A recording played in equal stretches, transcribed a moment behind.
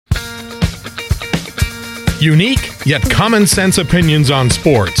Unique yet common sense opinions on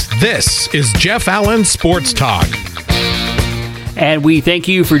sports. This is Jeff Allen Sports Talk. And we thank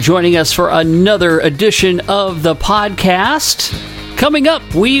you for joining us for another edition of the podcast. Coming up,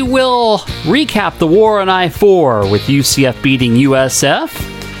 we will recap the war on I-4 with UCF beating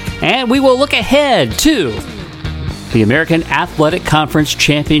USF. And we will look ahead to the American Athletic Conference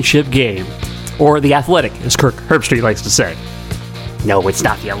Championship game. Or the Athletic, as Kirk Herbstreit likes to say. No, it's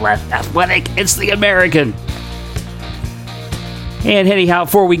not the Athletic, it's the American. And anyhow,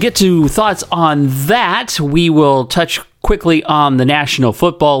 before we get to thoughts on that, we will touch quickly on the National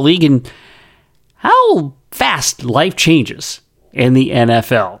Football League and how fast life changes in the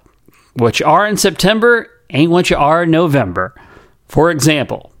NFL. What you are in September ain't what you are in November. For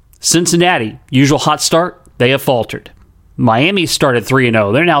example, Cincinnati, usual hot start, they have faltered. Miami started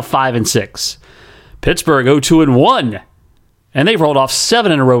 3-0, they're now 5-6. Pittsburgh 0-2-1, and they've rolled off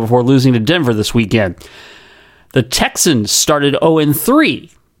 7 in a row before losing to Denver this weekend. The Texans started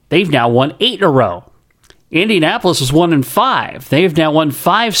 0-3. They've now won 8 in a row. Indianapolis was 1-5. They've now won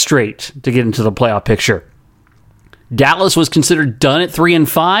 5 straight to get into the playoff picture. Dallas was considered done at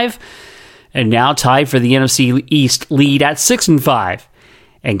 3-5, and now tied for the NFC East lead at 6-5.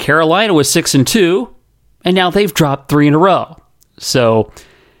 And Carolina was 6-2, and now they've dropped 3 in a row. So,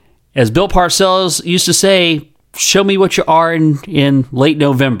 as Bill Parcells used to say, show me what you are in late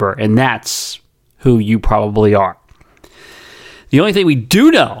November, and that's who you probably are. The only thing we do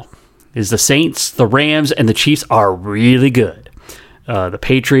know is the Saints, the Rams, and the Chiefs are really good. The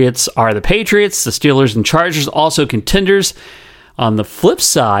Patriots are the Patriots. The Steelers and Chargers also contenders. On the flip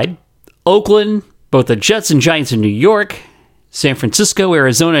side, Oakland, both the Jets and Giants in New York, San Francisco,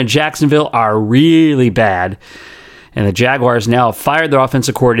 Arizona, and Jacksonville are really bad. And the Jaguars now have fired their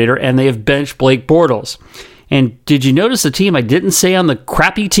offensive coordinator, and they have benched Blake Bortles. And did you notice the team I didn't say on the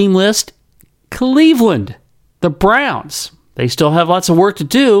crappy team list? Cleveland, the Browns. They still have lots of work to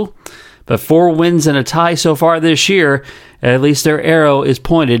do, but 4 wins and a tie so far this year. At least their arrow is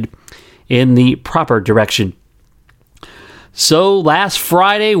pointed in the proper direction. So last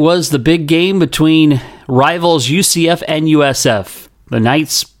Friday was the big game between rivals UCF and USF. The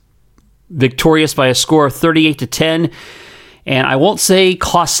Knights victorious by a score of 38-10, and I won't say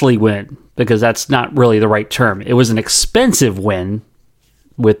costly win because that's not really the right term. It was an expensive win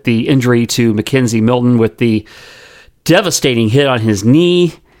with the injury to McKenzie Milton with the devastating hit on his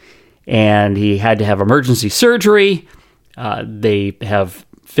knee, and he had to have emergency surgery. They have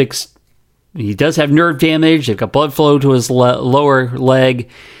fixed, he does have nerve damage, they've got blood flow to his lower leg,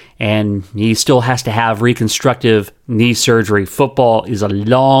 and he still has to have reconstructive knee surgery. Football is a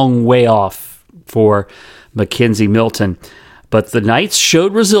long way off for McKenzie Milton. But the Knights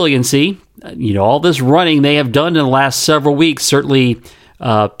showed resiliency. You know, all this running they have done in the last several weeks certainly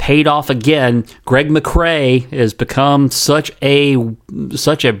paid off again. Greg McCrae has become such a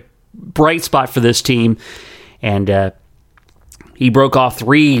bright spot for this team, and he broke off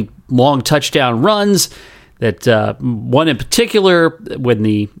 3 long touchdown runs. That one in particular, when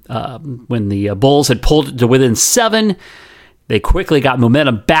the Bulls had pulled it to within 7, they quickly got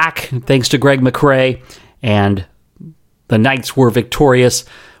momentum back thanks to Greg McCrae, and the Knights were victorious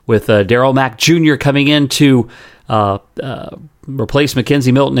with Darryl Mack Jr. coming in to replace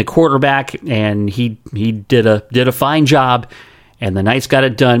McKenzie Milton at quarterback, and he did a fine job, and the Knights got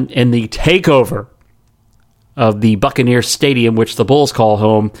it done in the takeover of the Buccaneers Stadium, which the Bulls call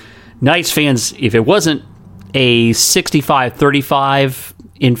home. Knights fans, if it wasn't a 65-35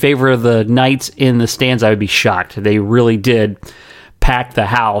 in favor of the Knights in the stands, I would be shocked. They really did pack the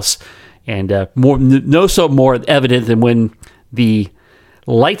house, and more evident than when the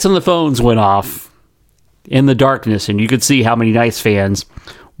lights on the phones went off in the darkness, and you could see how many Knights fans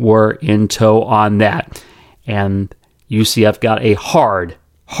were in tow on that. And UCF got a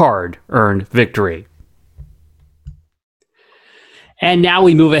hard-earned victory. And now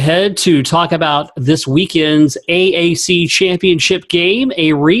we move ahead to talk about this weekend's AAC Championship game, a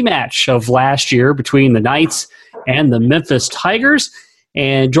rematch of last year between the Knights and the Memphis Tigers.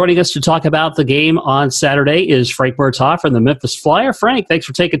 And joining us to talk about the game on Saturday is Frank Murtaugh from the Memphis Flyer. Frank, thanks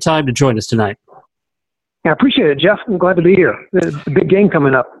for taking time to join us tonight. Yeah, I appreciate it, Jeff. I'm glad to be here. The big game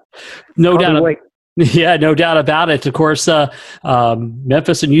coming up. No doubt about it. Of course,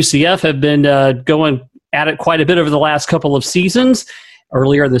 Memphis and UCF have been going at it quite a bit over the last couple of seasons.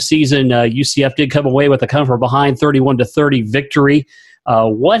 Earlier in the season, UCF did come away with a come from behind 31-30 victory.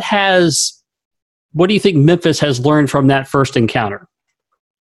 What do you think Memphis has learned from that first encounter?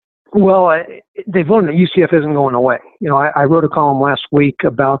 Well, they've learned that UCF isn't going away. You know, I wrote a column last week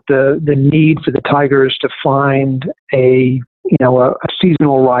about the need for the Tigers to find a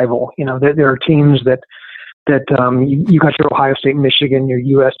seasonal rival. You know, there are teams that you got your Ohio State, Michigan, your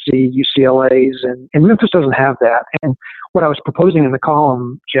USC, UCLA's, and Memphis doesn't have that. And what I was proposing in the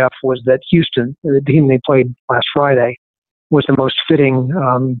column, Jeff, was that Houston, the team they played last Friday, was the most fitting,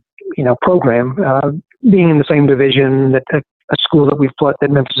 program, being in the same division that a school that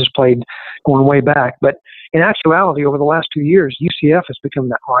Memphis has played going way back. But in actuality, over the last 2 years, UCF has become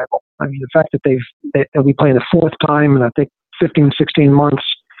that rival. I mean, the fact that they'll be playing the fourth time in, I think, 15, 16 months,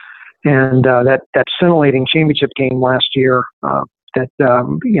 and that scintillating championship game last year, I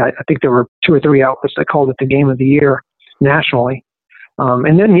think there were 2 or 3 outlets that called it the game of the year nationally.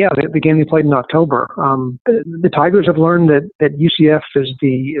 And then, the game they played in October. The Tigers have learned that UCF is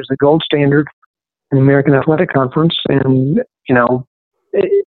the gold standard in the American Athletic Conference, and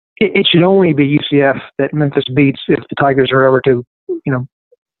it should only be UCF that Memphis beats if the Tigers are ever to,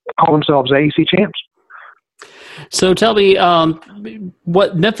 call themselves AAC champs. So tell me,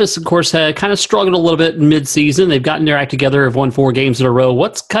 what Memphis, of course, had kind of struggled a little bit in midseason. They've gotten their act together, have won 4 games in a row.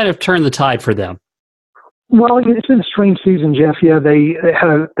 What's kind of turned the tide for them? Well, it's been a strange season, Jeff. Yeah, they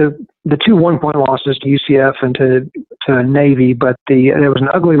had the 2 1-point losses to UCF and to Navy, but there was an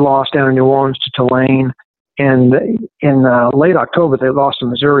ugly loss down in New Orleans to Tulane, and in late October they lost to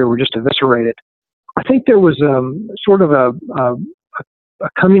Missouri. Were just eviscerated. I think there was sort of a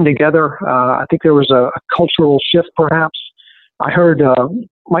coming together. I think there was a cultural shift, perhaps. I heard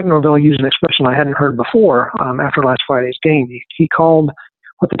Mike Norvell use an expression I hadn't heard before after last Friday's game. He called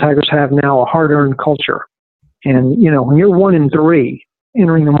what the Tigers have now a hard-earned culture. And, when you're 1-3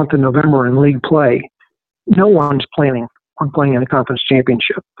 entering the month of November in league play, no one's planning on playing in a conference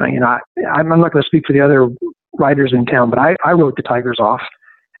championship. I'm not going to speak for the other writers in town, but I wrote the Tigers off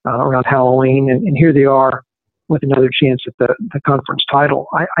around Halloween, and here they are with another chance at the conference title.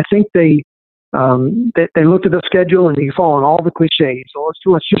 I think they looked at the schedule and they fall on all the cliches. So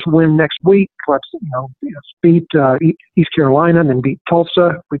let's just win next week. Let's beat East Carolina and then beat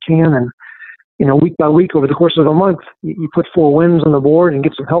Tulsa if we can, and week by week over the course of a month, you put 4 wins on the board and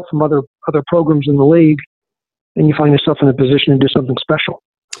get some help from other programs in the league, and you find yourself in a position to do something special.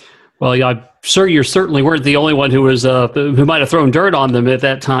 Well, yeah, I'm sure you certainly weren't the only one who might have thrown dirt on them at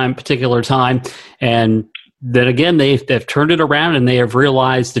that particular time. And then again, they've turned it around and they have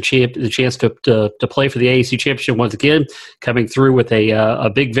realized the chance to play for the AAC championship once again, coming through with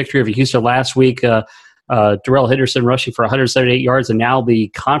a big victory over Houston last week. Darrell Henderson rushing for 178 yards, and now the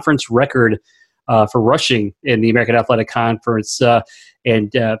conference record for rushing in the American Athletic Conference.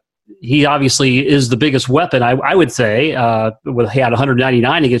 He obviously is the biggest weapon, I would say. He had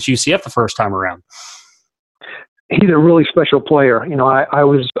 199 against UCF the first time around. He's a really special player.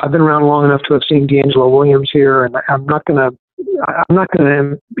 I've been around long enough to have seen D'Angelo Williams here, and I'm not going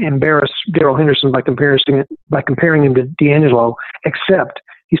to embarrass Darrell Henderson by comparing him to D'Angelo, except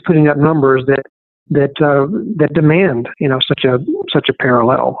he's putting up numbers that demand such a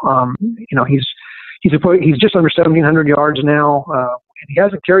parallel. He's just under 1,700 yards now, and he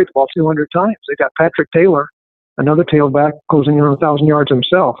hasn't carried the ball 200 times. They've got Patrick Taylor, another tailback, closing in on 1,000 yards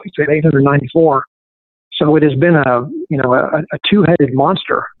himself. He's at 894. So it has been a two-headed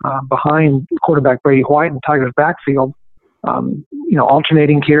monster behind quarterback Brady White in the Tigers' backfield.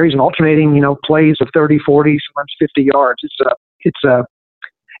 Alternating carries and alternating plays of 30, 40, sometimes 50 yards. It's a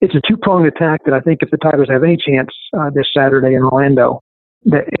two-pronged attack that I think if the Tigers have any chance this Saturday in Orlando,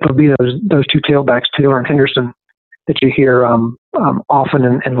 that it'll be those 2 tailbacks, Taylor and Henderson, that you hear often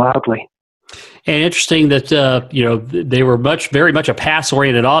and loudly. And interesting that they were very much a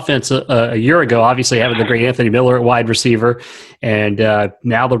pass-oriented offense a year ago. Obviously, having the great Anthony Miller at wide receiver, and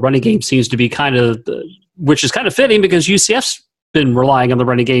now the running game seems to be which is kind of fitting because UCF's been relying on the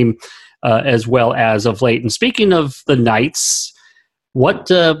running game as well as of late. And speaking of the Knights,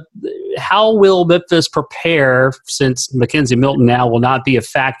 how will Memphis prepare since Mackenzie Milton now will not be a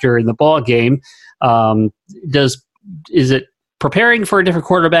factor in the ball game? Is it preparing for a different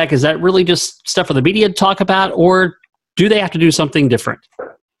quarterback? Is that really just stuff for the media to talk about, or do they have to do something different?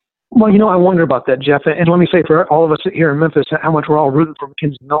 Well, I wonder about that, Jeff. And let me say for all of us here in Memphis, how much we're all rooting for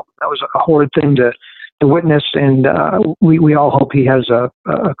Mackenzie Milton. That was a horrid thing to witness, and we all hope he has a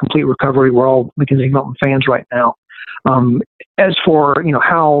complete recovery. We're all Mackenzie Milton fans right now. As for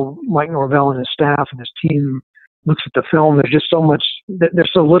how Mike Norvell and his staff and his team looks at the film, there's just so much.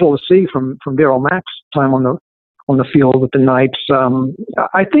 There's so little to see from Darryl Mack's time on the field with the Knights.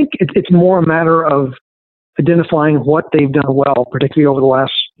 I think it's more a matter of identifying what they've done well, particularly over the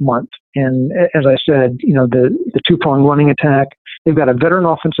last month. And as I said, the 2-pronged running attack. They've got a veteran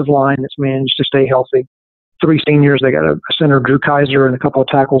offensive line that's managed to stay healthy. 3 seniors. They got a center, Drew Kaiser, and a couple of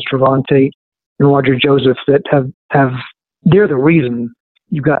tackles, Trevon Tate and Roger Joseph, that have they're the reason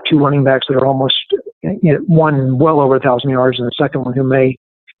you've got 2 running backs that are almost one well over 1,000 yards, and the second one who may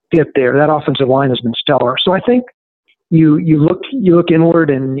get there. That offensive line has been stellar. So I think you look inward,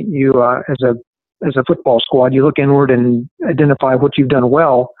 and you as a football squad, you look inward and identify what you've done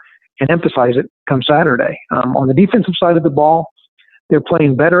well and emphasize it come Saturday. On the defensive side of the ball, they're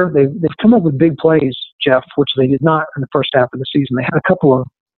playing better. They've come up with big plays, Jeff, which they did not in the first half of the season. They had a couple of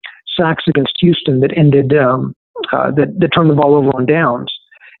sacks against Houston that ended that turned the ball over on downs,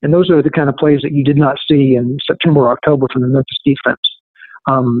 and those are the kind of plays that you did not see in September or October from the Memphis defense.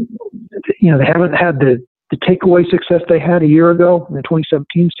 They haven't had the takeaway success they had a year ago in the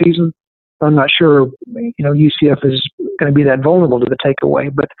 2017 season. I'm not sure, UCF is going to be that vulnerable to the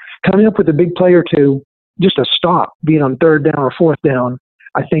takeaway, but coming up with a big play or two, just a stop, be it on third down or fourth down,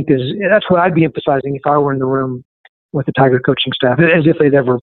 I think that's what I'd be emphasizing if I were in the room with the Tiger coaching staff, as if they'd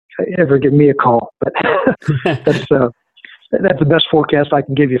ever give me a call. But that's the best forecast I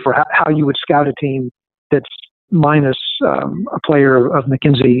can give you for how you would scout a team that's minus a player of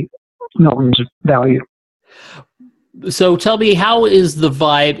McKenzie Milton's value. So tell me, how is the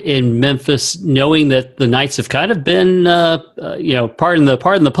vibe in Memphis, knowing that the Knights have kind of been, pardon the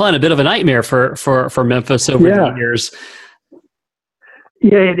pun, a bit of a nightmare for Memphis over the years?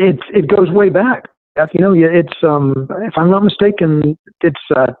 Yeah, it goes way back. It's if I'm not mistaken, it's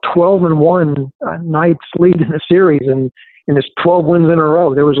 12-1 Knights lead in the series, and it's 12 wins in a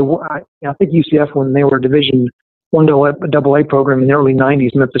row. There was I think UCF, when they were a Division I AA program in the early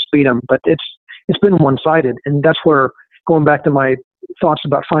 '90s, Memphis beat them, but it's been one-sided, and that's where, going back to my thoughts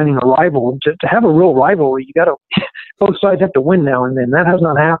about finding a rival, to have a real rivalry, you got to both sides have to win now and then. That has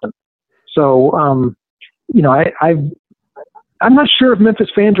not happened. So, I'm not sure if Memphis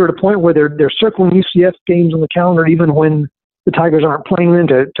fans are at a point where they're circling UCF games on the calendar, even when the Tigers aren't playing them,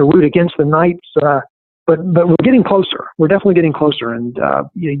 to root against the Knights. But we're getting closer. We're definitely getting closer, and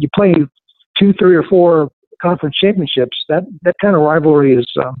you play 2, 3, or 4 conference championships. That kind of rivalry is.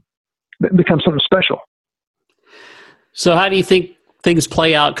 Become something special. So how do you think things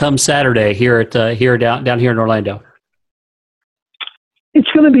play out come Saturday here down here in Orlando? It's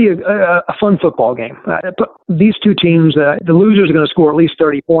going to be a fun football game. These two teams, the losers are going to score at least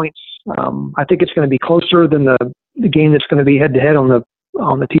 30 points. I think it's going to be closer than the game that's going to be head-to-head on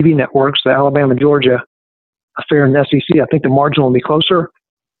the TV networks, the Alabama-Georgia affair in the SEC. I think the margin will be closer.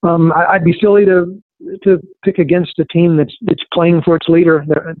 I'd be silly to pick against a team that's playing for its leader.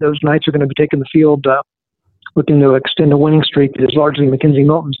 Those Knights are going to be taking the field, looking to extend a winning streak that is largely McKenzie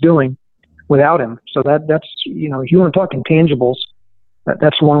Milton's doing without him. So that's if you want to talk intangibles,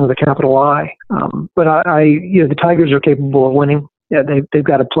 that's one with a capital I. But the Tigers are capable of winning. Yeah, they've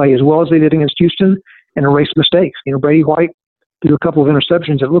got to play as well as they did against Houston and erase mistakes. Brady White threw a couple of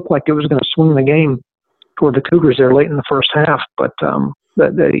interceptions that looked like it was going to swing the game toward the Cougars there late in the first half, but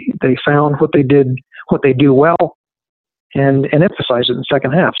they found what they do well, and emphasize it in the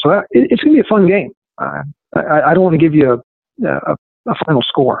second half. So it's going to be a fun game. I don't want to give you a final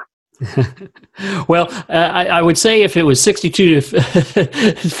score. Well, I would say if it was 62 to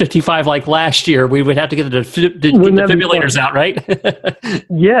 55 like last year, we would have to get the defibrillators out, right?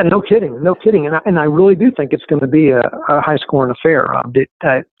 Yeah, no kidding. And I really do think it's going to be a high-scoring affair. I'm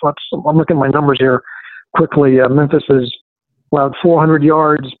looking at my numbers here quickly. Memphis has allowed 400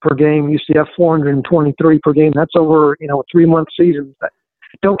 yards per game. UCF 423 per game. That's over a 3-month season.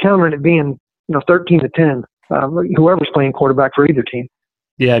 Don't count on it being 13-10. Whoever's playing quarterback for either team.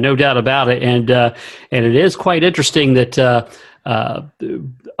 Yeah, no doubt about it, and it is quite interesting that a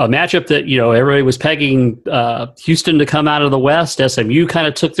matchup that everybody was pegging Houston to come out of the West. SMU kind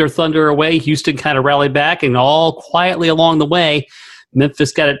of took their thunder away. Houston kind of rallied back, and all quietly along the way,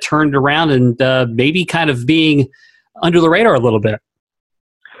 Memphis got it turned around and maybe kind of being under the radar a little bit.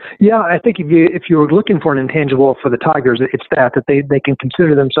 Yeah, I think if you were looking for an intangible for the Tigers, it's that they can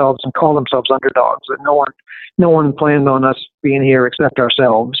consider themselves and call themselves underdogs. That no one planned on us being here except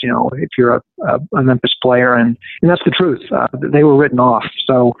ourselves. If you're a Memphis player, and that's the truth. They were written off.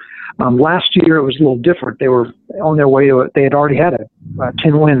 So last year it was a little different. They were on their way to it. They had already had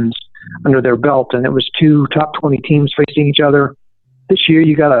 10 wins under their belt, and it was 2 top 20 teams facing each other. This year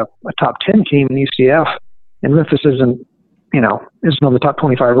you got a top 10 team in UCF, and Memphis isn't on the top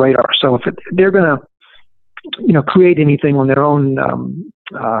 25 radar. So if they're going to, create anything on their own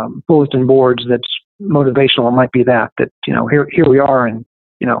bulletin boards that's motivational, it might be that here we are, and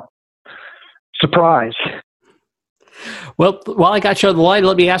surprise. Well, while I got you on the line,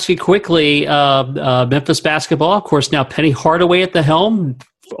 let me ask you quickly, Memphis basketball, of course, now Penny Hardaway at the helm.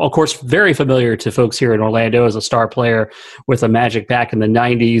 Of course, very familiar to folks here in Orlando as a star player with the Magic back in the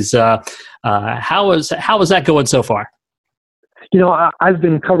 90s. How is that going so far? I've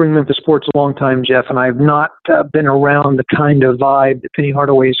been covering Memphis sports a long time, Jeff, and I've not been around the kind of vibe that Penny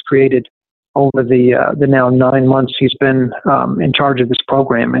Hardaway's created over the now 9 months he's been in charge of this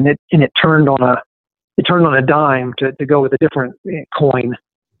program, and it turned on a dime to go with a different coin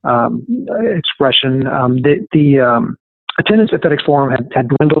expression. The attendance at FedEx Forum had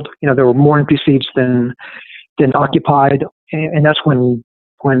dwindled. There were more empty seats than occupied, and that's when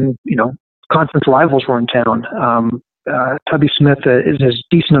conference rivals were in town. Tubby Smith is as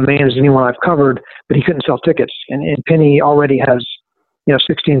decent a man as anyone I've covered, but he couldn't sell tickets. And Penny already has,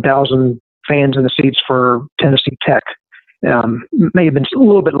 16,000 fans in the seats for Tennessee Tech. May have been a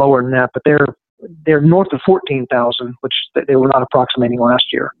little bit lower than that, but they're north of 14,000, which they were not approximating last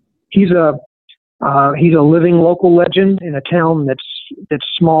year. He's a living local legend in a town that's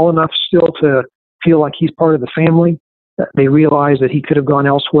small enough still to feel like he's part of the family. They realize that he could have gone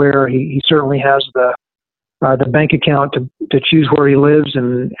elsewhere. He certainly has the bank account to choose where he lives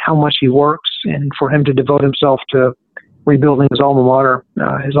and how much he works, and for him to devote himself to rebuilding his alma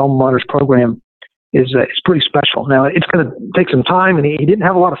mater's program is pretty special. Now, it's going to take some time, and he didn't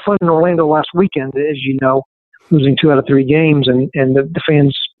have a lot of fun in Orlando last weekend, as you know, losing 2 out of 3 games, and the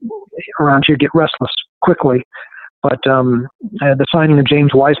fans around here get restless quickly. But the signing of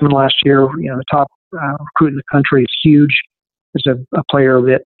James Wiseman last year, the top recruit in the country, is huge. As a player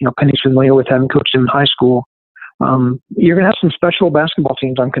that Penny's familiar with, having coached him in high school. You're going to have some special basketball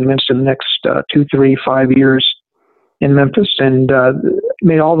teams, I'm convinced, in the next 2, 3, 5 years in Memphis, and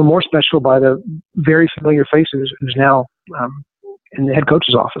made all the more special by the very familiar faces who's now in the head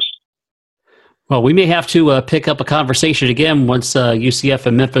coach's office. Well, we may have to pick up a conversation again once UCF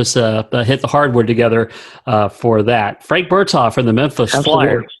and Memphis hit the hardwood together for that. Frank Berthoff from the Memphis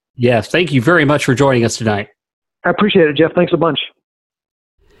Flyers. Yes, thank you very much for joining us tonight. I appreciate it, Jeff. Thanks a bunch.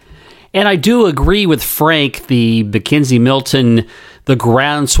 And I do agree with Frank, the McKenzie Milton, the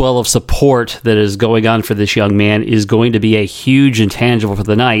groundswell of support that is going on for this young man is going to be a huge intangible for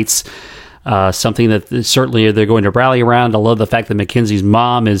the Knights. Something that certainly they're going to rally around. I love the fact that McKenzie's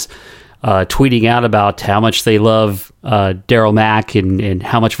mom is tweeting out about how much they love Daryl Mack and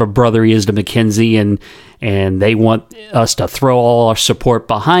how much of a brother he is to McKenzie, and they want us to throw all our support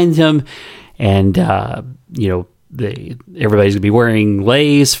behind him. And everybody's gonna be wearing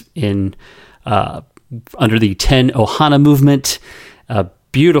leis in under the 10 Ohana movement. A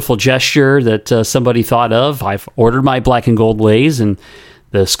beautiful gesture that somebody thought of. I've ordered my black and gold leis, and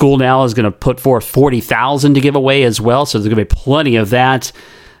the school now is going to put forth 40,000 to give away as well. So there's going to be plenty of that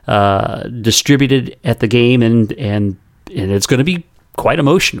distributed at the game, and it's going to be quite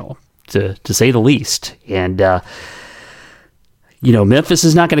emotional to say the least. And Memphis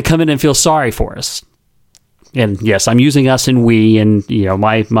is not going to come in and feel sorry for us. And yes, I'm using us and we, and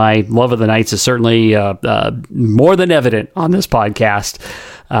my love of the Knights is certainly more than evident on this podcast.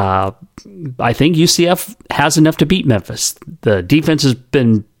 I think UCF has enough to beat Memphis. The defense has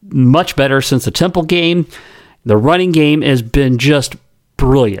been much better since the Temple game. The running game has been just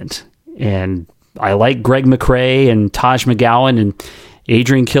brilliant, and I like Greg McCrae and Taj McGowan and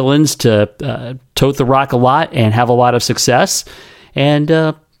Adrian Killens to tote the rock a lot and have a lot of success.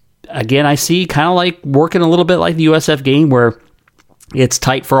 And again, I see kind of like working a little bit like the USF game where it's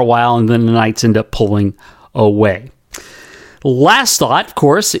tight for a while and then the Knights end up pulling away. Last thought, of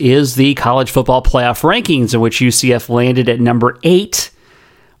course, is the college football playoff rankings, in which UCF landed at number 8.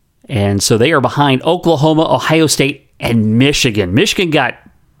 And so they are behind Oklahoma, Ohio State, and Michigan. Michigan got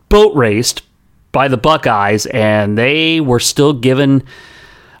boat raced by the Buckeyes, and they were still given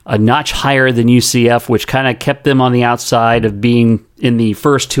a notch higher than UCF, which kind of kept them on the outside of being in the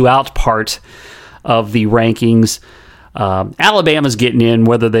first 2 out part of the rankings. Alabama's getting in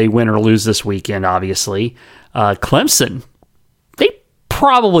whether they win or lose this weekend, obviously. Clemson, they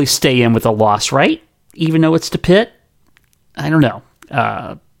probably stay in with a loss, right? Even though it's to Pitt? I don't know.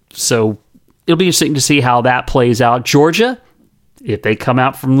 So it'll be interesting to see how that plays out. Georgia, if they come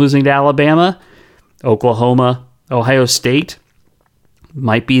out from losing to Alabama, Oklahoma, Ohio State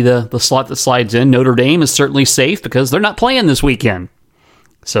might be the slot that slides in. Notre Dame is certainly safe because they're not playing this weekend.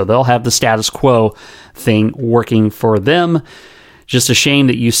 So they'll have the status quo thing working for them. Just a shame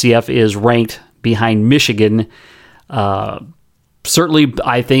that UCF is ranked behind Michigan. Certainly,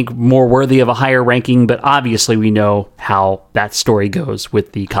 I think, more worthy of a higher ranking, but obviously we know how that story goes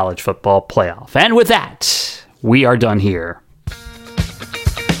with the college football playoff. And with that, we are done here.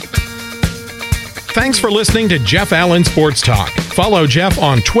 Thanks for listening to Jeff Allen Sports Talk. Follow Jeff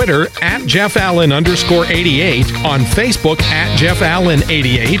on Twitter at JeffAllen_88, on Facebook at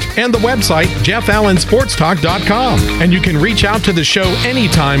JeffAllen88, and the website JeffAllenSportsTalk.com. And you can reach out to the show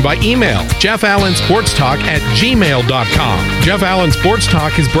anytime by email, JeffAllenSportsTalk@gmail.com. Jeff Allen Sports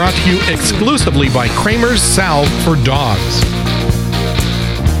Talk is brought to you exclusively by Kramer's Salve for Dogs.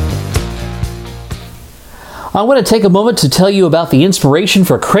 I want to take a moment to tell you about the inspiration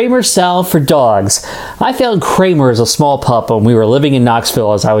for Kramer's Salve for Dogs. I found Kramer as a small pup when we were living in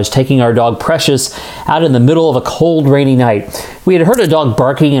Knoxville as I was taking our dog Precious out in the middle of a cold, rainy night. We had heard a dog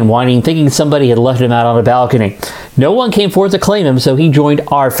barking and whining, thinking somebody had left him out on a balcony. No one came forth to claim him, so he joined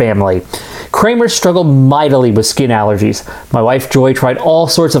our family. Kramer struggled mightily with skin allergies. My wife Joy tried all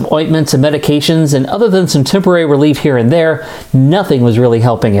sorts of ointments and medications, and other than some temporary relief here and there, nothing was really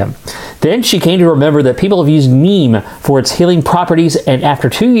helping him. Then she came to remember that people have used neem for its healing properties, and after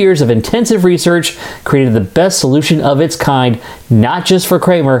 2 years of intensive research, created the best solution of its kind, not just for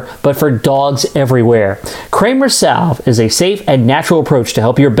Kramer, but for dogs everywhere. Kramer's Salve is a safe and natural approach to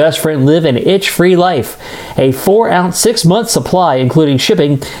help your best friend live an itch-free life. A 4-ounce 6-month supply, including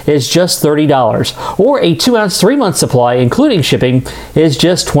shipping, is just $30. Or a 2-ounce 3-month supply, including shipping, is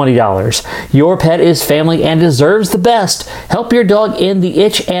just $20. Your pet is family and deserves the best. Help your dog end the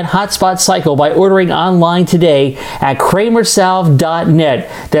itch and hot spot cycle by ordering online today at KramerSalve.net.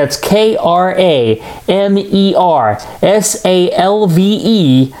 That's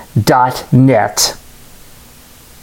KramerSalve.net.